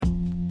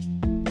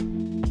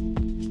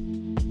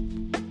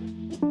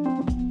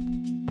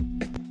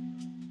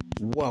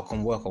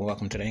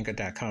Welcome to the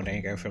Anchor.com, the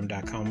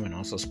AnchorFM.com, and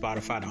also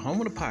Spotify, the home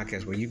of the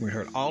podcast where you can be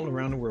heard all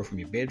around the world from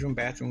your bedroom,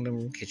 bathroom, living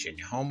room, kitchen,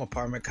 your home,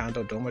 apartment,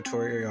 condo,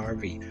 dormitory, or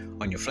RV,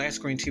 on your flat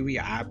screen TV,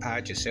 your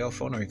iPod, your cell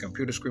phone, or your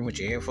computer screen with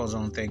your headphones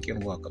on. Thank you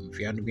and welcome. If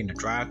you happen to be in a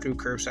drive-through,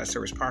 curbside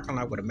service parking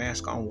lot with a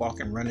mask on,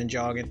 walking, running,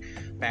 jogging,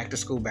 back to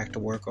school, back to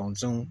work, on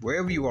Zoom,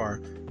 wherever you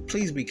are,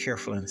 please be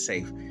careful and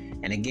safe.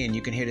 And again,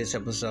 you can hear this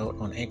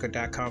episode on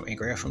Anchor.com,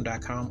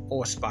 AnchorFM.com,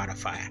 or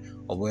Spotify,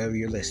 or wherever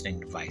your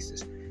listening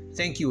devices.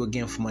 Thank you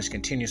again for much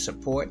continued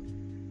support,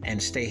 and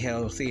stay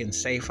healthy and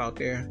safe out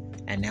there.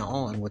 And now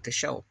on with the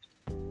show.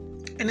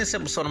 In this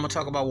episode, I'm going to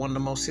talk about one of the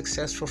most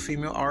successful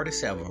female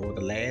artists ever over the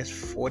last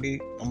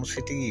 40, almost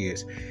 50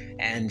 years.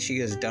 And she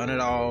has done it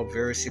all,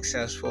 very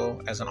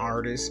successful as an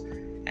artist,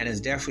 and has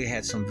definitely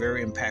had some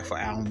very impactful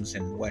albums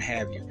and what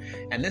have you.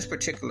 And this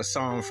particular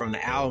song from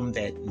the album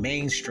that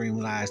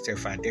mainstreamized her,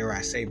 if I dare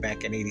I say,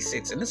 back in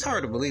 86. And it's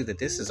hard to believe that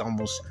this is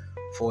almost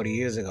 40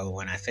 years ago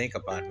when I think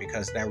about it,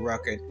 because that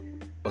record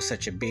was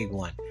such a big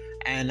one.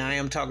 And I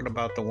am talking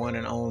about the one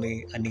and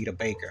only Anita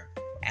Baker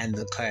and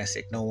the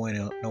classic No One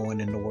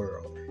in the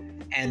World.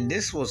 And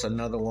this was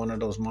another one of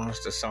those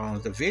monster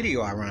songs. The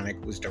video,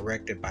 ironic, was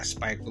directed by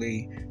Spike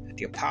Lee at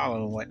the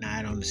Apollo and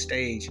whatnot on the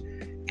stage.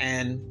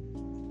 And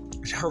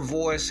her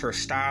voice, her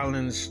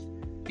stylings,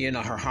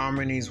 her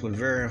harmonies were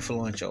very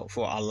influential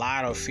for a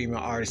lot of female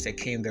artists that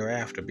came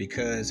thereafter,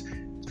 because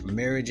from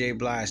Mary J.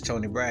 Blige,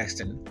 Toni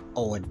Braxton,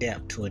 owe a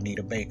debt to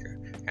Anita Baker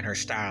and her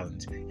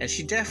stylings. And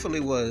she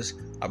definitely was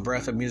a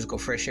breath of musical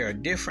fresh air, a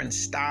different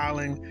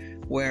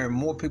styling where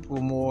more people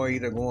were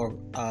either more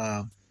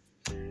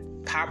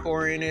pop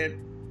oriented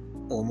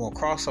or more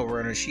crossover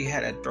oriented. She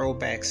had a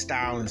throwback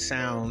style and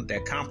sound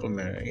that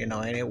complemented her,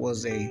 and it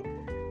was a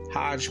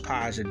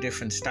hodgepodge of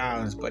different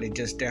stylings, but it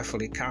just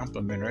definitely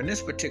complimented her. In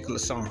this particular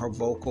song, her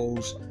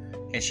vocals,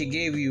 and she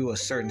gave you a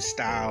certain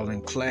style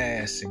and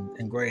class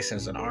and grace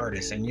as an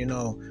artist. And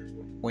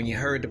when you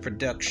heard the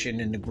production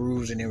and the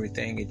grooves and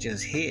everything, it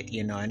just hit,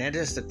 and that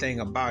is the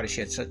thing about it.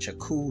 She had such a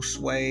cool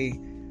sway,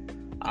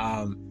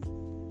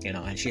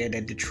 and she had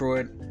that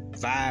Detroit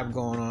vibe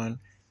going on,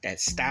 that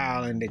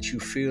styling that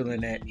you feel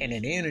in that, and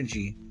that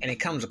energy, and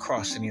it comes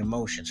across in the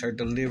emotions. Her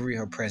delivery,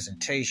 her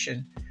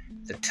presentation,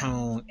 the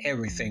tone,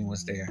 everything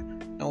was there.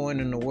 No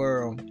One in the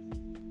World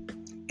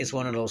is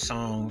one of those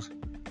songs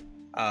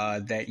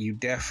that you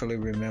definitely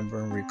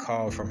remember and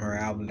recall from her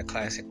album, the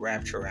classic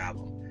Rapture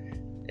album.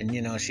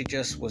 And, she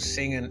just was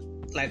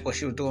singing, like what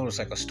she was doing was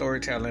like a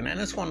storytelling. And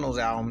it's one of those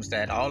albums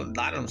that a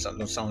lot of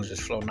those songs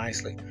just flow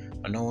nicely.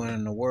 But No One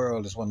in the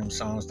World is one of those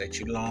songs that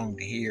you long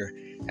to hear.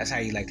 That's how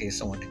you like to hear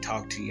someone to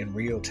talk to you in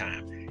real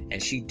time.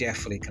 And she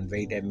definitely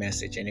conveyed that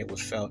message, and it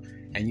was felt.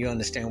 And you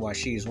understand why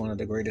she is one of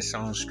the greatest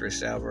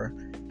songstresses ever,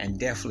 and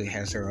definitely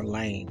has her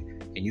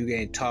lane. And you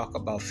can't talk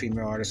about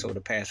female artists over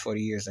the past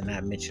 40 years and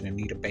not mention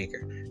Anita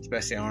Baker,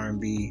 especially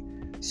R&B,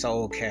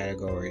 soul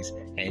categories.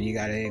 And you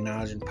got to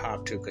acknowledge and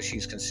pop too, because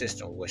she's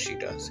consistent with what she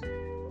does.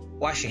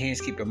 Wash your hands,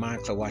 keep your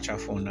mind clear, watch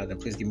out for one another.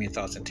 Please give me your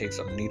thoughts and takes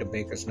on Anita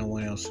Baker's No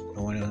One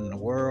in the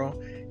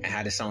World, and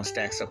how this song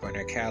stacks up on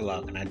her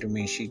catalog. And I do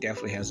mean she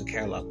definitely has a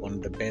catalog, one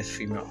of the best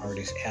female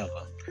artists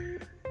ever.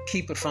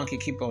 Keep it funky,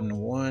 keep on the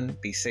one.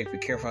 Be safe, be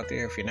careful out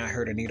there. If you're not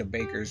heard Anita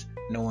Baker's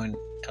No One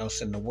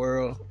Else in the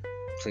World,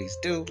 please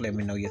do let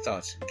me know your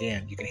thoughts.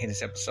 Again, you can hear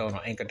this episode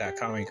on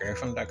Anchor.com,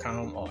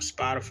 AnchorFM.com, or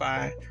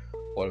Spotify,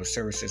 or the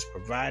services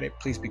provided.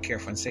 Please be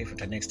careful and safe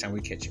until next time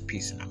we catch you.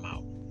 Peace, and I'm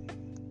out.